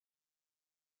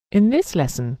In this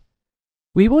lesson,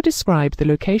 we will describe the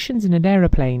locations in an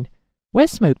aeroplane where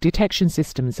smoke detection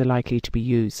systems are likely to be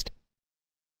used.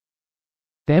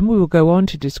 Then we will go on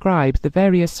to describe the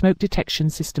various smoke detection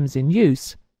systems in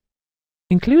use,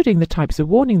 including the types of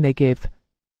warning they give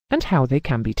and how they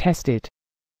can be tested.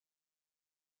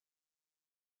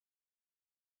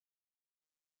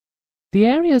 The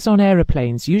areas on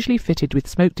aeroplanes usually fitted with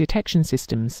smoke detection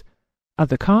systems are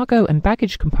the cargo and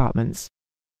baggage compartments,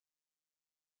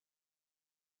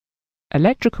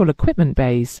 electrical equipment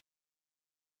bays,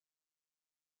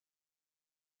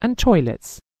 and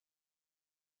toilets.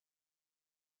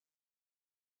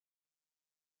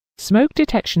 Smoke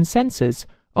detection sensors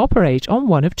operate on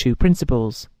one of two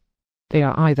principles. They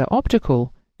are either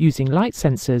optical, using light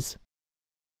sensors,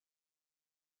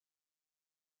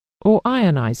 or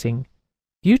ionizing,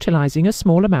 utilizing a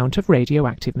small amount of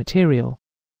radioactive material.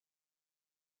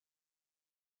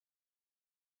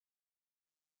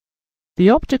 The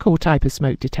optical type of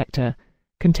smoke detector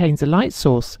contains a light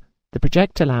source, the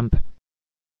projector lamp,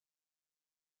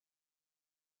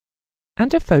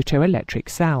 and a photoelectric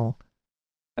cell.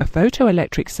 A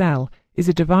photoelectric cell is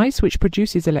a device which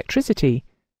produces electricity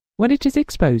when it is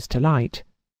exposed to light.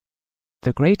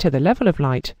 The greater the level of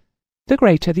light, the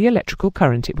greater the electrical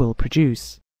current it will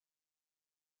produce.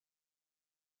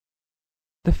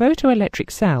 The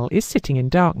photoelectric cell is sitting in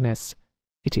darkness.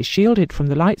 It is shielded from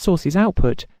the light source's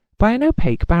output by an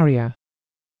opaque barrier.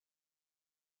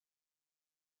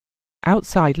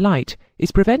 Outside light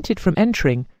is prevented from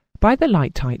entering by the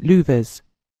light-tight louvers,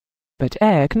 but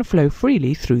air can flow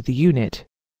freely through the unit.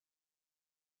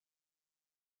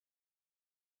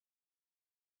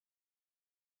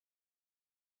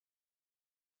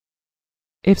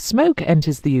 If smoke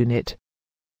enters the unit,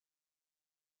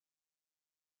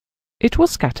 it will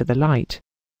scatter the light.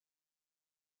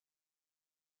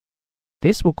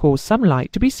 This will cause some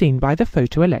light to be seen by the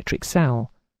photoelectric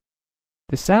cell.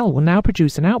 The cell will now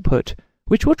produce an output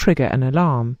which will trigger an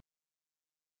alarm.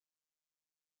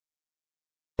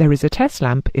 There is a test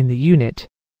lamp in the unit.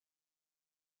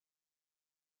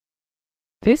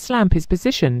 This lamp is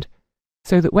positioned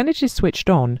so that when it is switched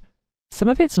on, some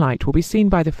of its light will be seen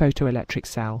by the photoelectric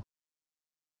cell,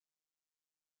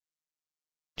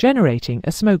 generating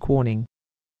a smoke warning.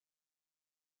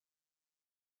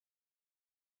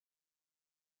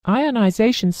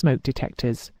 Ionization smoke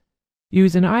detectors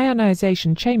use an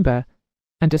ionization chamber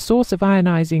and a source of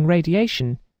ionizing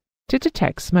radiation to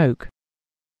detect smoke.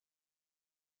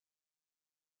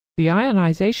 The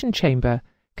ionization chamber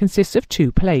consists of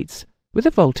two plates with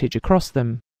a voltage across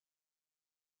them,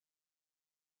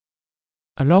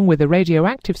 along with a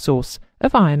radioactive source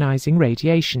of ionizing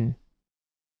radiation.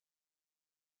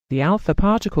 The alpha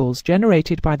particles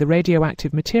generated by the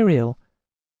radioactive material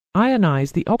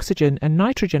ionize the oxygen and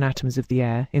nitrogen atoms of the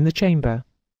air in the chamber.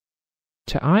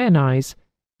 To ionize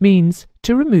means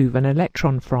to remove an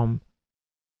electron from.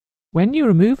 When you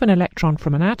remove an electron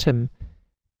from an atom,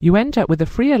 you end up with a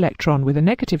free electron with a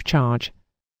negative charge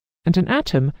and an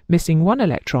atom missing one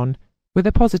electron with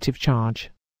a positive charge.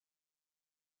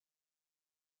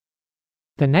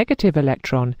 The negative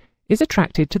electron is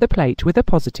attracted to the plate with a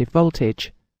positive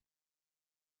voltage,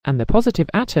 and the positive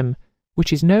atom,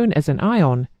 which is known as an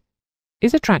ion,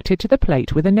 is attracted to the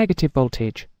plate with a negative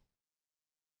voltage.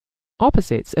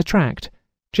 Opposites attract,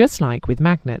 just like with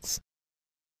magnets.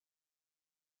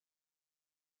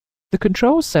 The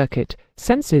control circuit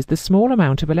senses the small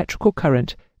amount of electrical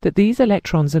current that these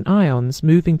electrons and ions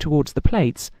moving towards the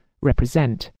plates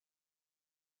represent.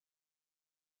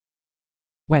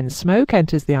 When smoke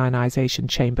enters the ionization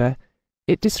chamber,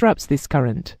 it disrupts this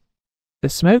current. The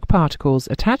smoke particles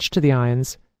attach to the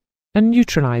ions and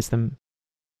neutralize them.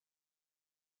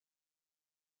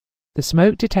 The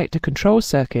smoke detector control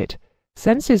circuit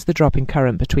senses the drop in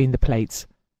current between the plates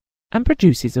and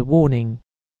produces a warning.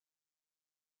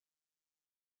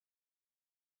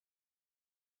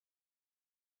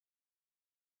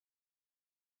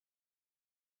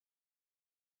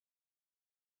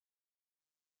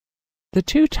 The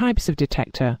two types of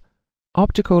detector,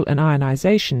 optical and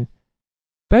ionization,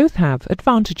 both have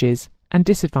advantages and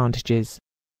disadvantages.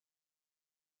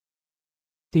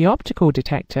 The optical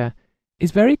detector is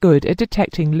very good at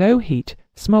detecting low-heat,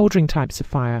 smouldering types of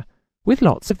fire with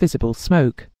lots of visible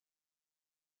smoke.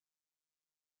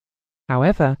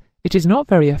 However, it is not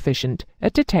very efficient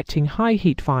at detecting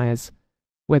high-heat fires,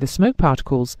 where the smoke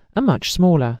particles are much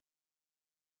smaller.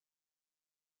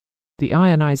 The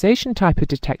ionization type of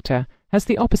detector has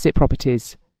the opposite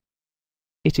properties.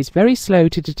 It is very slow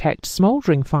to detect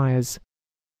smouldering fires,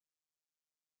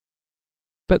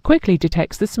 but quickly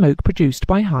detects the smoke produced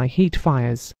by high heat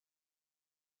fires.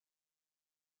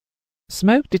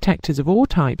 Smoke detectors of all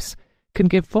types can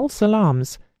give false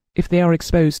alarms if they are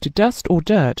exposed to dust or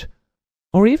dirt,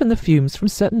 or even the fumes from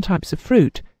certain types of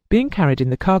fruit being carried in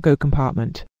the cargo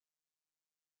compartment.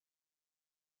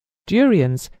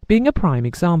 Durians being a prime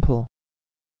example.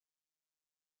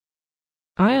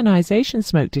 Ionization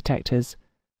smoke detectors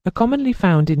are commonly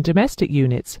found in domestic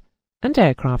units and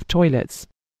aircraft toilets.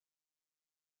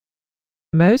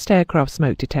 Most aircraft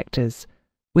smoke detectors,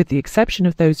 with the exception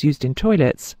of those used in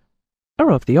toilets,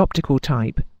 are of the optical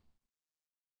type.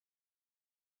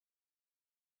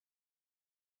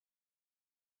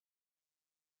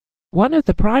 One of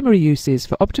the primary uses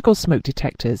for optical smoke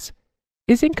detectors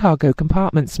is in cargo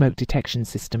compartment smoke detection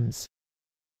systems.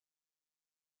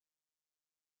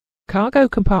 Cargo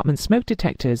compartment smoke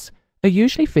detectors are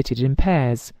usually fitted in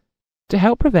pairs to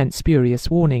help prevent spurious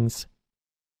warnings,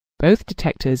 both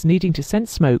detectors needing to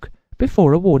sense smoke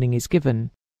before a warning is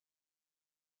given.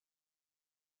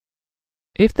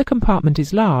 If the compartment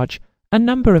is large, a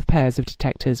number of pairs of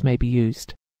detectors may be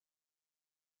used.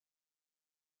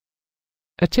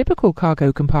 A typical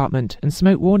cargo compartment and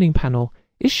smoke warning panel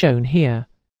is shown here.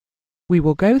 We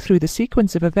will go through the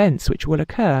sequence of events which will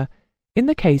occur in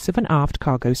the case of an aft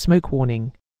cargo smoke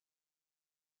warning.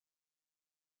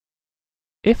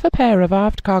 If a pair of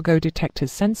aft cargo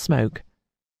detectors sense smoke,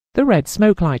 the red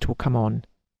smoke light will come on.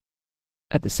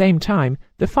 At the same time,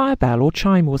 the fire bell or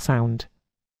chime will sound.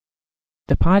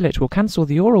 The pilot will cancel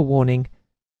the oral warning,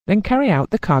 then carry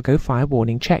out the cargo fire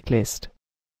warning checklist.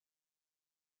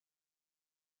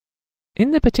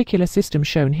 In the particular system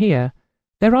shown here,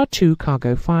 there are 2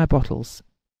 cargo fire bottles.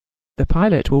 The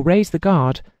pilot will raise the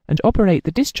guard and operate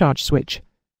the discharge switch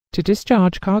to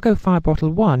discharge cargo fire bottle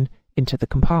 1 into the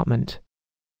compartment.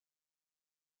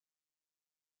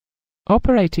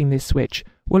 Operating this switch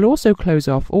will also close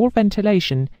off all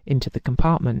ventilation into the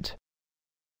compartment.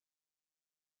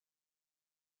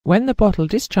 When the bottle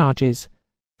discharges,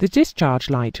 the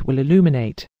discharge light will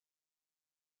illuminate.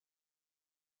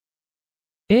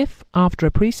 If, after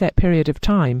a preset period of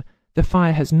time, the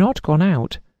fire has not gone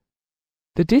out,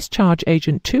 the discharge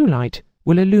agent 2 light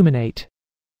will illuminate.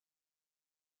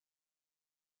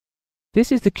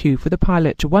 This is the cue for the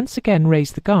pilot to once again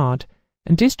raise the guard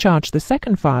and discharge the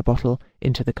second fire bottle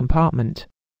into the compartment.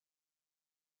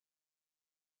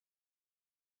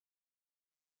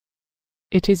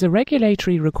 It is a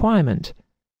regulatory requirement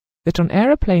that on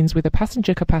aeroplanes with a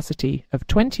passenger capacity of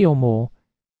 20 or more,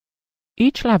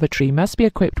 each lavatory must be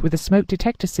equipped with a smoke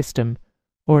detector system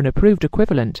or an approved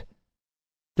equivalent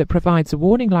that provides a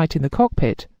warning light in the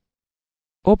cockpit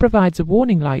or provides a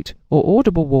warning light or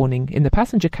audible warning in the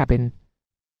passenger cabin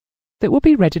that will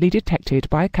be readily detected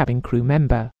by a cabin crew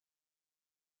member.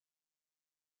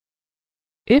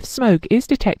 If smoke is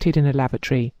detected in a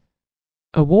lavatory,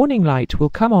 a warning light will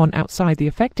come on outside the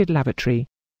affected lavatory.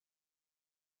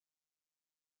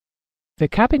 The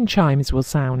cabin chimes will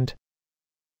sound,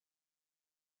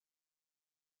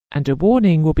 and a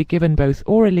warning will be given both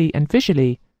orally and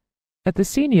visually at the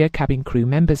senior cabin crew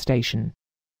member station.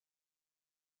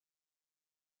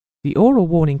 The oral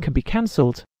warning can be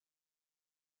cancelled,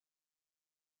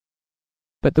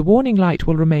 but the warning light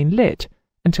will remain lit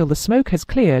until the smoke has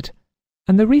cleared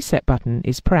and the reset button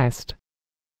is pressed.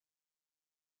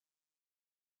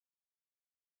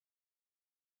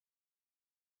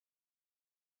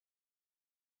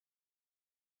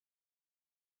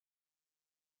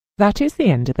 That is the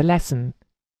end of the lesson.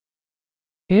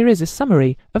 Here is a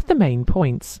summary of the main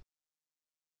points.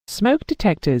 Smoke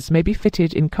detectors may be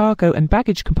fitted in cargo and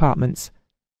baggage compartments,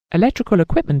 electrical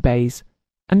equipment bays,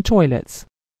 and toilets.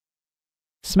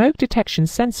 Smoke detection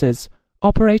sensors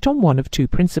operate on one of 2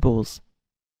 principles.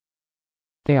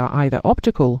 They are either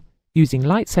optical, using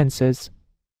light sensors,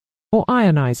 or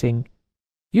ionizing,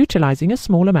 utilizing a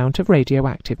small amount of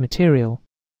radioactive material.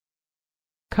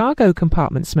 Cargo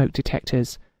compartment smoke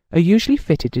detectors are usually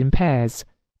fitted in pairs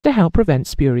to help prevent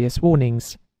spurious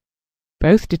warnings,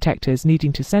 both detectors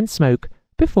needing to sense smoke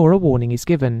before a warning is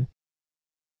given.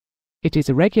 It is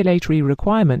a regulatory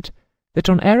requirement that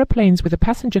on aeroplanes with a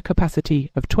passenger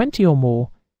capacity of 20 or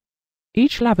more,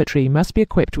 each lavatory must be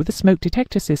equipped with a smoke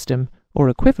detector system or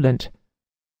equivalent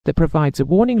that provides a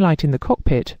warning light in the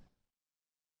cockpit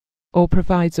or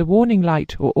provides a warning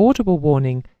light or audible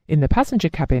warning in the passenger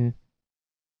cabin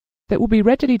that will be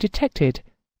readily detected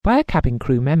by a cabin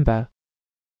crew member.